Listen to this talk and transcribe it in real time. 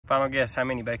Final guess, how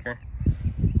many, Baker?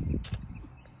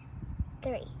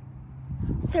 3.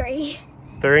 3.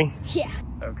 3? Yeah.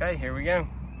 Okay, here we go.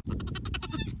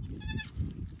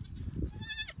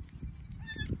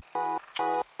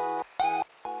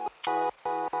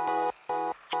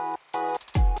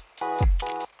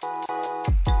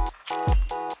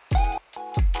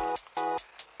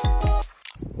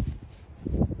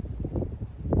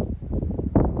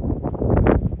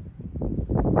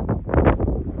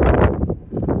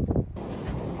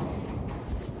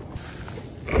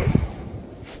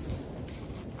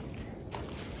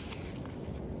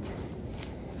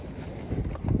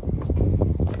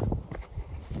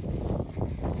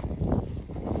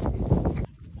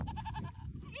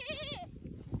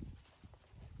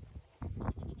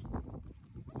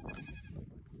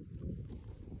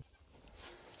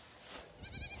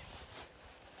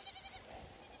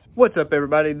 What's up,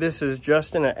 everybody? This is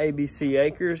Justin at ABC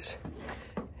Acres,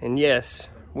 and yes,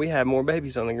 we have more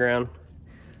babies on the ground.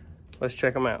 Let's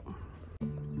check them out.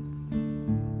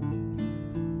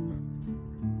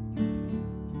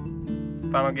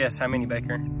 Final guess, how many,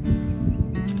 Baker?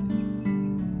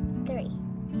 3.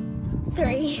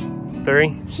 3.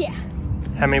 3? Yeah.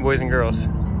 How many boys and girls?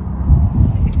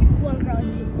 1 girl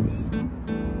and 2 boys.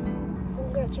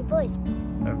 1 girl, 2 boys.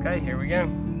 Okay, here we go.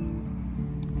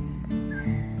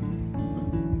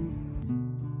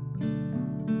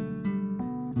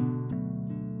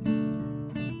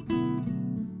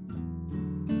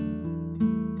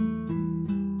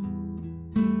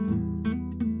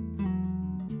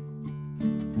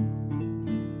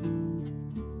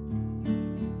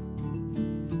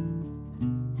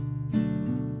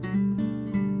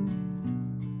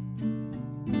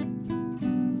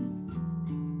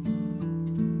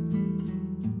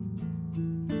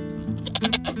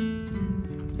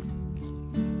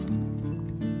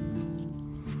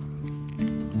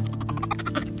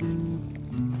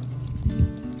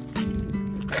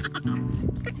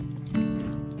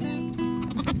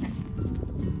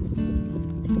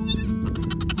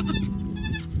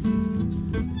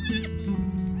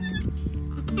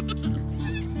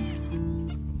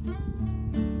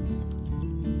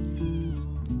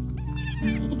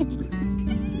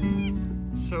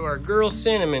 So our girl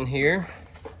Cinnamon here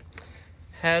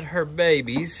had her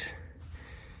babies.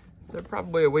 They're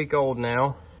probably a week old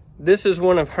now. This is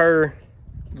one of her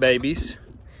babies,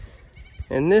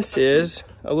 and this is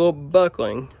a little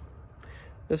buckling.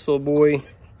 This little boy,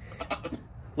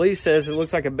 Lee says it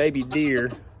looks like a baby deer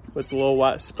with the little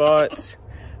white spots,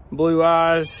 blue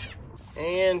eyes,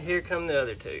 and here come the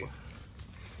other two.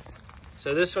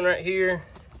 So this one right here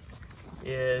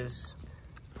is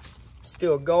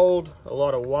still gold, a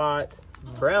lot of white,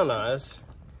 brown eyes.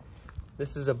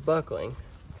 This is a buckling.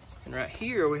 And right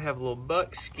here we have a little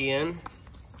buckskin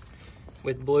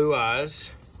with blue eyes.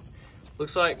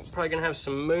 Looks like probably gonna have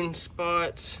some moon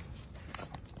spots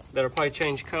that'll probably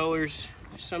change colors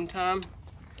sometime.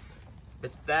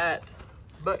 But that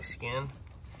buckskin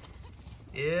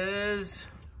is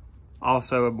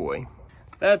also a boy.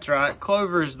 That's right,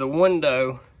 Clover is the one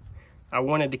doe I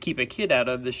wanted to keep a kid out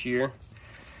of this year.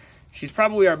 She's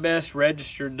probably our best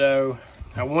registered doe.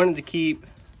 I wanted to keep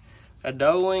a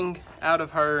doeling out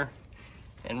of her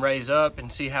and raise up and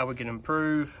see how we can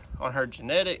improve on her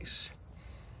genetics.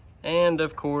 And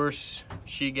of course,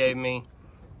 she gave me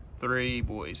 3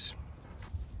 boys.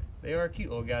 They are cute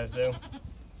little guys though.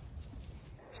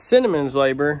 Cinnamon's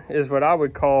labor is what I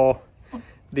would call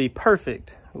the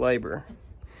perfect labor.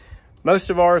 Most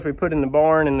of ours we put in the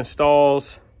barn, in the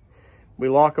stalls. We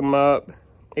lock them up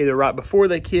either right before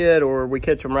they kid or we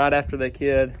catch them right after they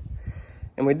kid.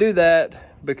 And we do that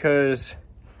because,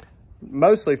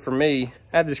 mostly for me,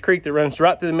 I have this creek that runs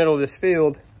right through the middle of this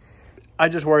field. I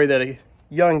just worry that a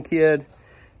young kid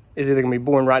is either gonna be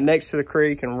born right next to the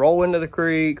creek and roll into the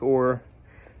creek, or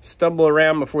stumble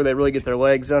around before they really get their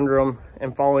legs under them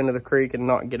and fall into the creek and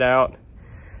not get out.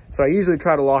 So I usually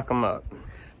try to lock them up.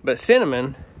 But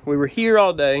Cinnamon, we were here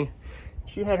all day.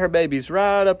 She had her babies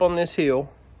right up on this hill.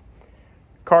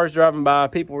 Cars driving by,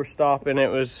 people were stopping,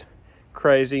 it was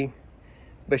crazy.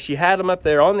 But she had them up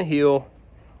there on the hill.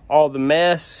 All the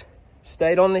mess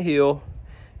stayed on the hill,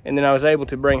 and then I was able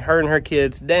to bring her and her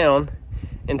kids down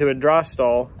into a dry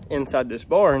stall inside this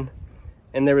barn,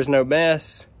 and there was no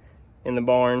mess in the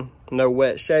barn, no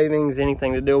wet shavings,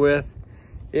 anything to deal with.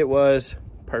 It was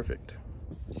perfect.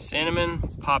 Cinnamon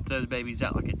popped those babies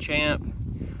out like a champ.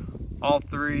 All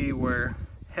 3 were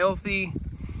healthy,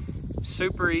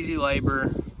 super easy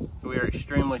labor. We are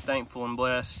extremely thankful and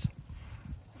blessed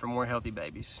for more healthy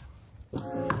babies.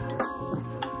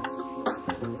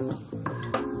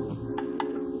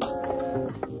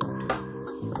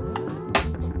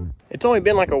 It's only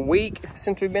been like a week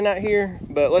since we've been out here,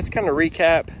 but let's kind of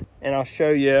recap and I'll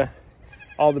show you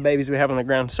all the babies we have on the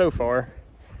ground so far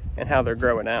and how they're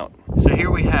growing out. So here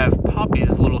we have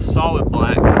Poppy's little solid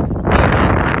black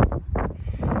baby.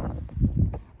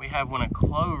 We have one of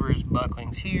Clover's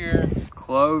bucklings here.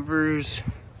 Clover's,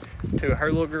 two of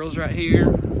her little girls right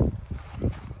here.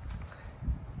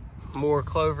 More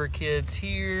Clover kids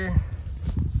here.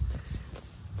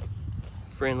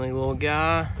 Friendly little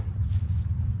guy.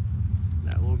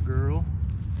 That little girl.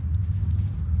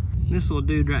 This little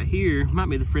dude right here might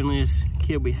be the friendliest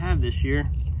kid we have this year.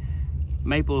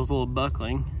 Maple's little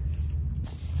buckling.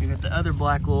 We got the other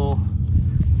black little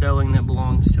doeling that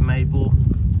belongs to Maple.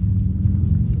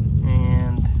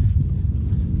 And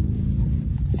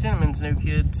Cinnamon's new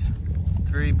kids,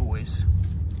 3 boys.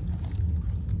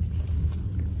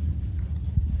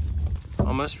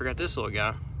 Almost forgot this little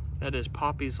guy. That is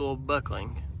Poppy's little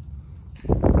buckling.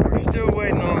 We're still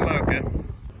waiting on Mocha.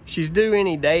 She's due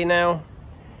any day now.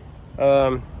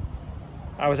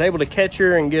 I was able to catch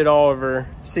her and get all of her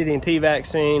CD&T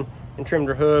vaccine and trimmed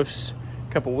her hoofs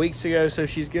a couple weeks ago, so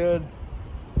she's good.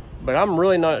 But I'm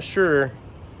really not sure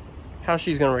how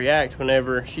she's gonna react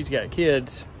whenever she's got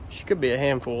kids. She could be a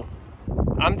handful.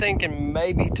 I'm thinking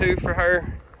maybe 2 for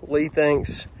her. Lee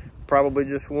thinks probably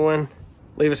just 1.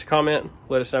 Leave us a comment,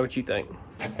 let us know what you think.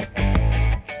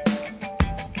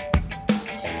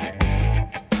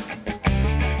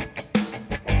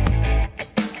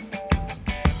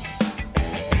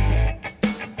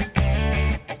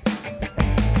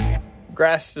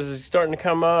 Grass is starting to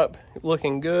come up,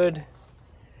 looking good.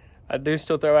 I do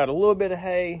still throw out a little bit of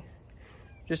hay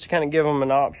just to kind of give them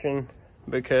an option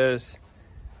because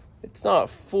it's not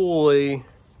fully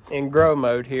in grow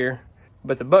mode here,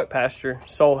 but the buck pasture,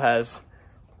 Soul has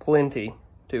plenty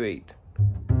to eat.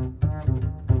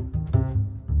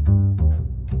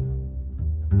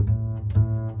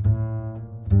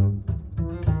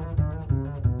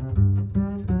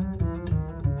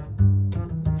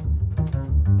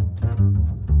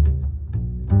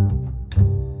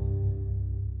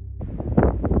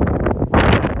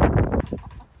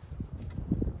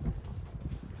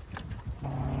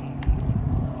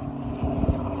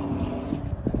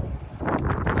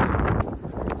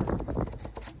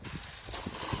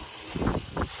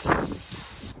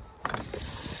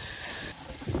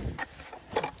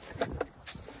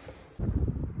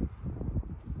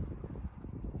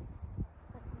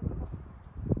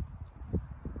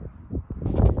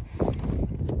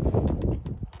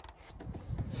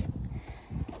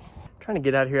 Trying to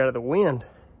get out of here out of the wind.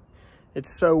 It's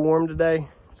so warm today.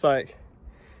 It's like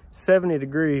 70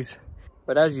 degrees.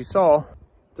 But as you saw,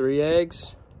 3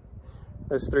 eggs,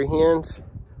 those 3 hens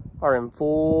are in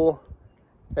full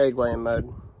egg laying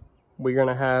mode. We're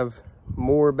gonna have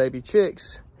more baby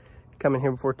chicks coming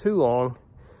here before too long.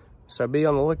 So be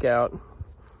on the lookout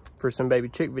for some baby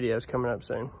chick videos coming up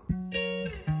soon.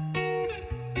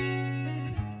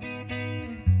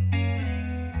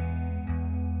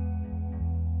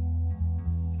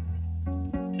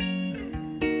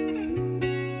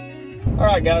 All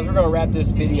right, guys, we're gonna wrap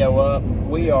this video up.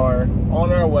 We are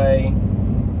on our way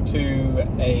to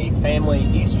a family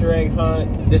Easter egg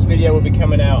hunt. This video will be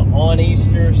coming out on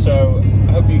Easter, so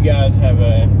I hope you guys have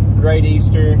a great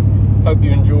Easter. Hope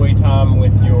you enjoy time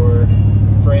with your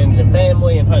friends and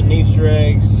family and hunting Easter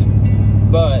eggs.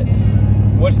 But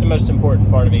what's the most important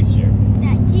part of Easter?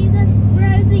 That Jesus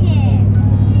rose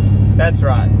again. That's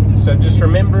right. So just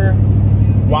remember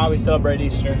why we celebrate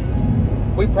Easter.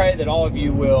 We pray that all of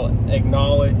you will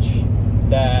acknowledge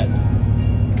that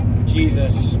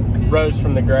Jesus rose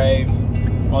from the grave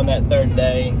on that 3rd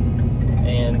day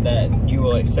and that you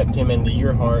will accept him into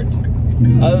your heart.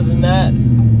 Other than that,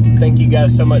 thank you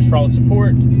guys so much for all the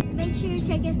support. Make sure you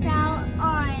check us out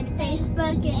on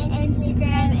Facebook and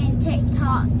Instagram and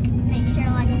TikTok. Make sure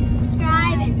to like and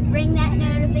subscribe and ring that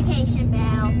notification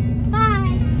bell.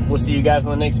 Bye. We'll see you guys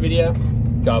in the next video.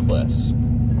 God bless.